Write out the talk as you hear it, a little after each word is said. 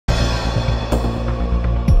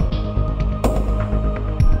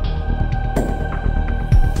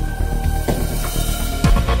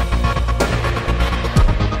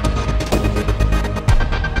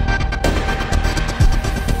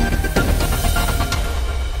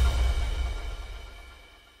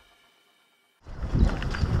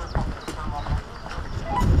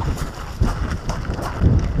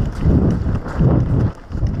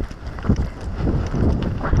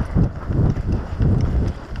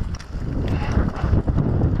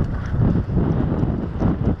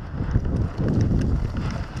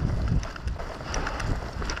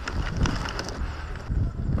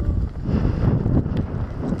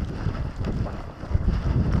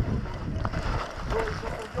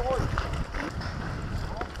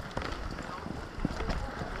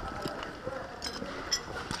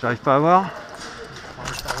J'arrive pas à voir.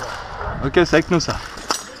 Ok, c'est avec nous ça.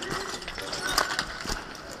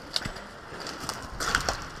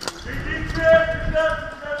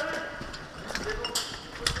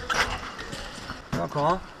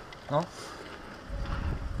 Encore un? Non?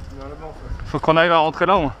 Faut qu'on arrive à rentrer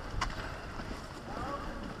là au moins.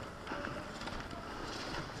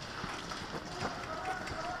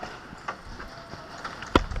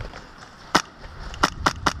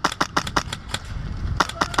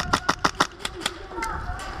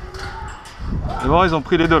 C'est bon, ils ont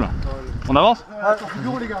pris les deux là. On avance?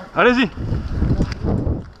 Allez-y.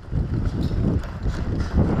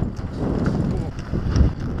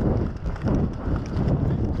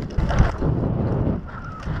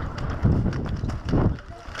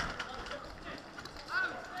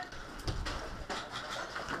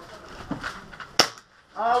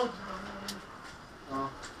 Out.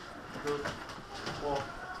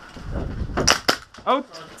 Out.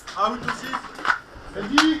 Out aussi.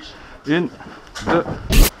 Belgique. 1, 2.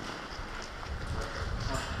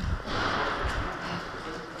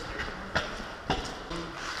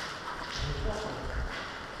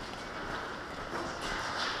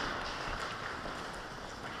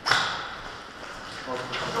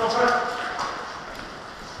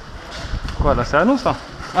 Quoi là c'est à nous ça?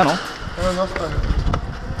 Ah non. Non, c'est pas nous.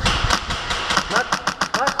 Matt,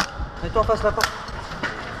 mets-toi en face de la porte.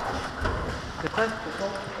 T'es prêt?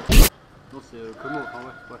 Non, c'est comment? Enfin,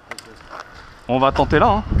 ouais. On va tenter là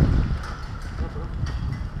hein.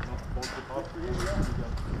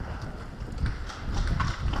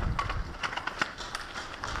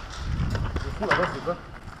 Là-bas, c'est quoi?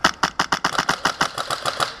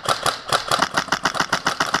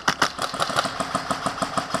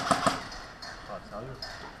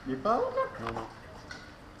 Il est pas haut là? Non.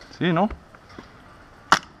 Si non?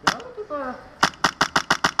 Il est haut ou pas là?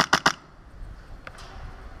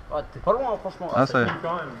 Ah, t'es pas loin, franchement. Ah ça y est.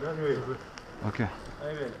 Quand même, bien joué. Ok.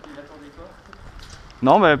 Allez, belle.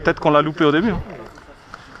 Non mais peut-être qu'on l'a loupé au début. Hein.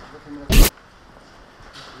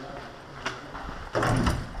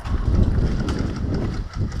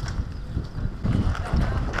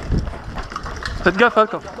 Faites gaffe hein,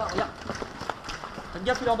 quand... Faites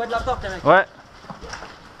gaffe, il est en bas de la porte, les mecs. Ouais.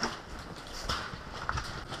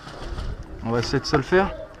 On va essayer de se le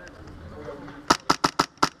faire.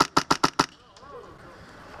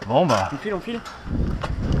 Bon bah. On file.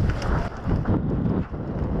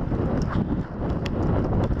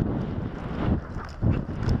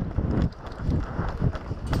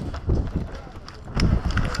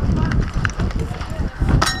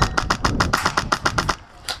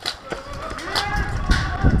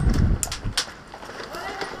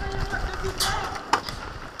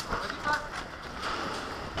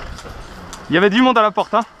 Il y avait du monde à la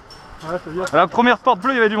porte hein. Ouais, c'est bien. À la première porte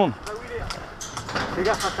bleue il y avait du monde. Fais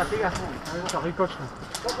gaffe, fais gaffe. Ça ricoche là.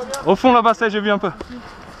 Au fond là-bas ça j'ai vu un peu.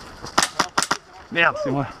 Merde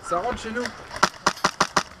c'est moi. Ça rentre chez nous.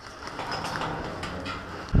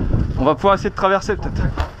 On va pouvoir essayer de traverser peut-être.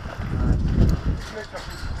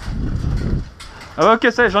 Ah ouais, ok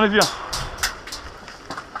ça y est j'en ai vu un.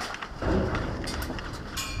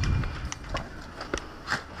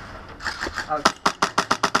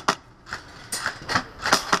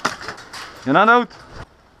 Il y en a un out.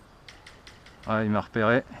 Ouais, il m'a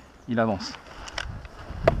repéré, il avance.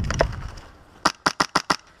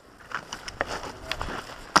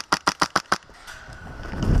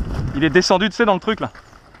 Il est descendu, tu sais, dans le truc là.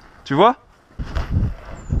 Tu vois?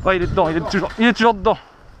 Ouais, il est dedans, il est toujours dedans.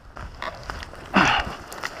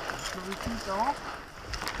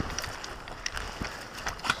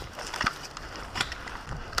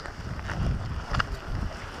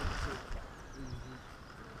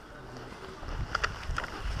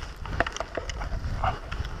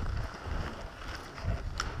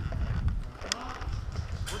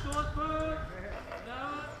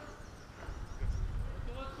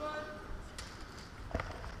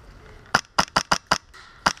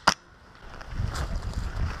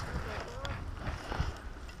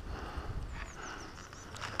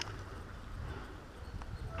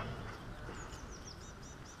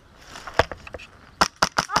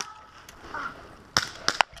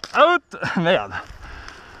 Out! Merde!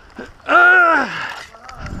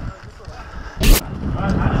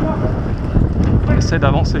 On essaie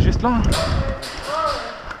d'avancer juste là.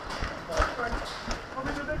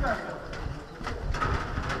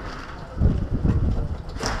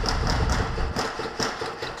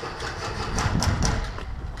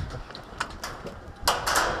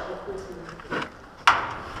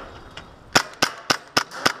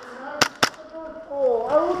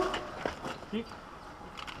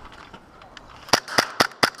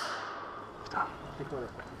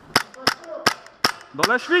 Dans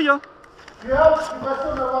la cheville, hein. Je suis pas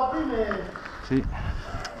sûr d'avoir pris, mais... Si.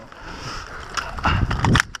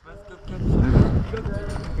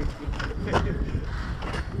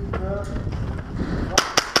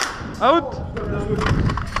 Out.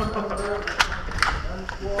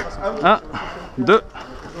 1, 2,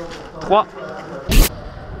 3.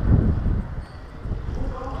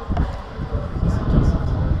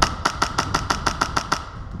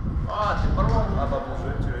 Ah, c'est pas loin. Ah bah bon,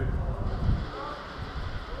 tu l'as eu.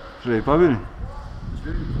 Je l'avais pas vu. Tu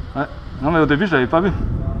l'as eu. Ouais. Non mais au début je l'avais pas vu.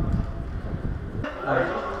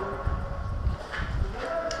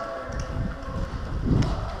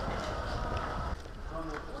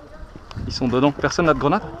 Ils sont dedans. Personne n'a de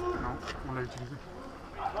grenade? Non, on l'a utilisé.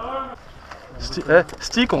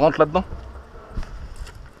 Stick, on rentre là-dedans.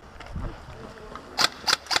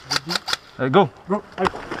 Allez, go. Go, allez.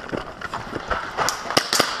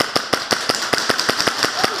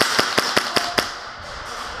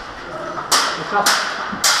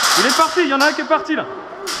 Il est parti, il y en a un qui est parti là.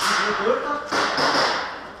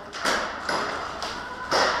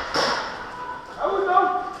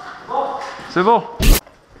 C'est bon.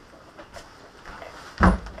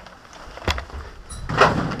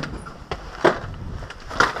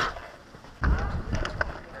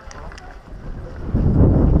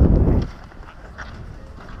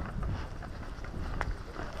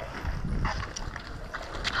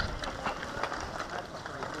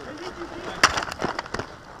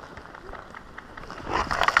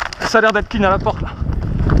 Ça a l'air d'être clean à la porte là.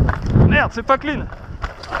 Merde, c'est pas clean.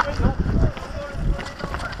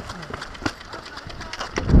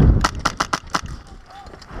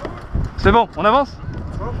 C'est bon, on avance?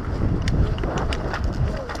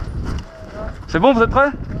 C'est bon, vous êtes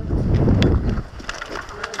prêts?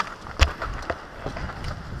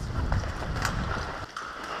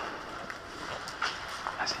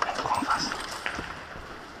 Vas-y, mets-toi en face.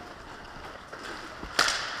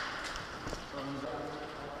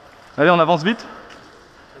 Allez, on avance vite.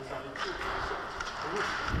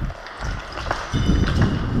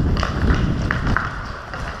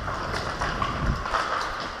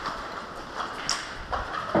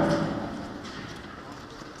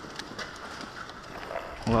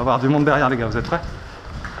 On va avoir du monde derrière les gars, vous êtes prêts?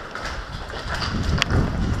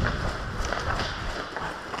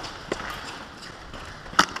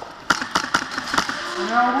 On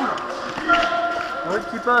est en roue là. L'autre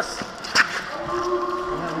qui passe. On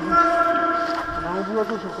a un bout à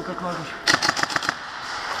gauche, complètement à gauche.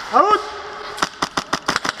 Out!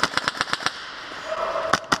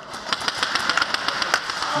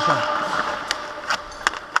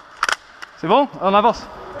 C'est bon? On avance.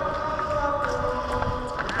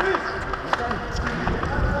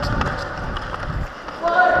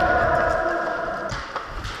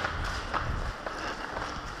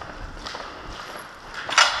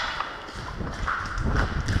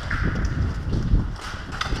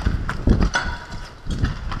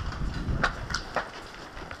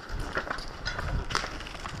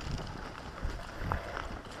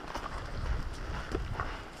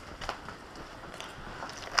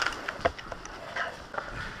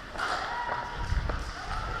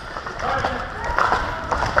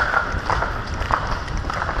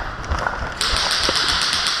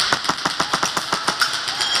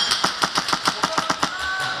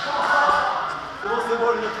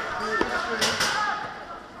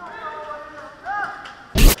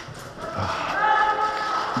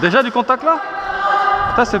 Déjà du contact là?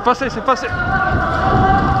 Putain, c'est passé, c'est passé.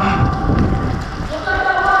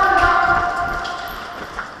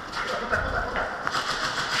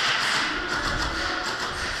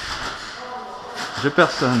 J'ai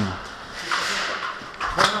personne.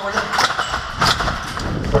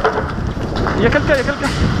 Il y a quelqu'un, il y a quelqu'un.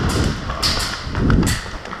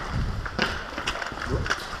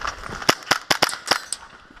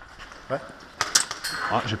 Ouais.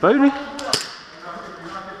 Ah, j'ai pas eu lui.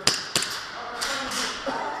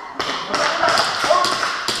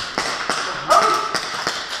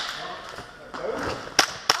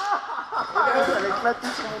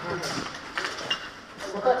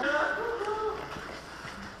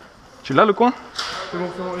 Tu l'as le coin? C'est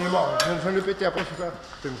bon, il est mort. Je viens de le péter, après je sais pas.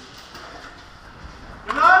 C'est bon.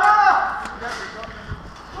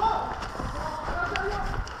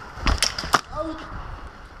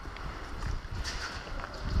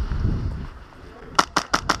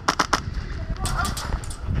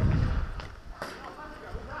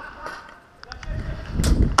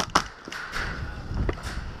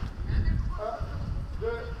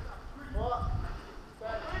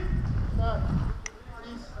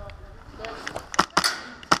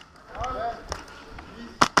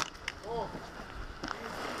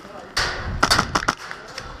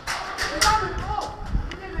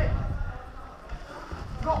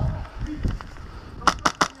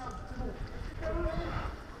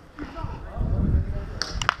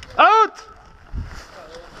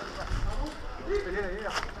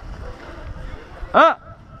 1,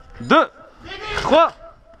 2, 3,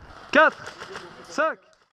 4,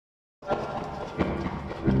 5.